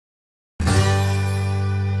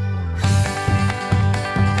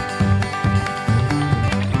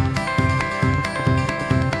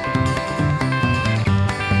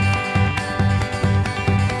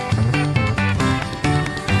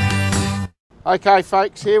Okay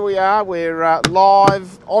folks, here we are. We're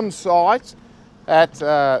live on site at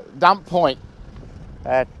Dump Point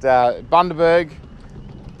at Bundaberg,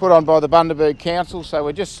 put on by the Bundaberg Council. So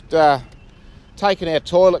we're just taking our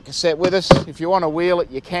toilet cassette with us. If you want to wheel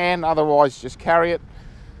it, you can, otherwise just carry it.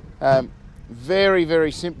 Very,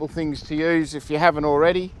 very simple things to use if you haven't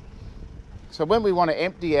already. So when we want to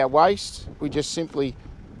empty our waste, we just simply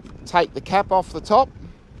take the cap off the top.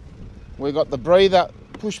 We've got the breather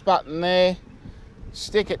push button there.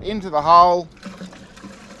 Stick it into the hole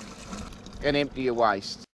and empty your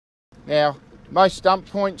waste. Now, most dump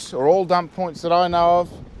points, or all dump points that I know of,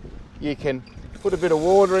 you can put a bit of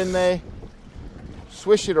water in there,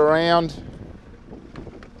 swish it around,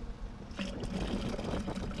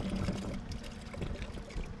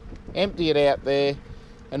 empty it out there,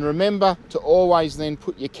 and remember to always then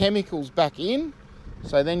put your chemicals back in.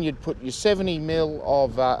 So then you'd put your 70 ml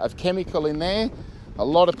of chemical in there. A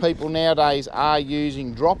lot of people nowadays are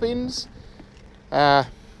using drop-ins,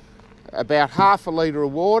 about half a litre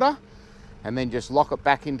of water, and then just lock it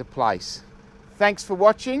back into place. Thanks for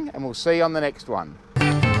watching, and we'll see you on the next one.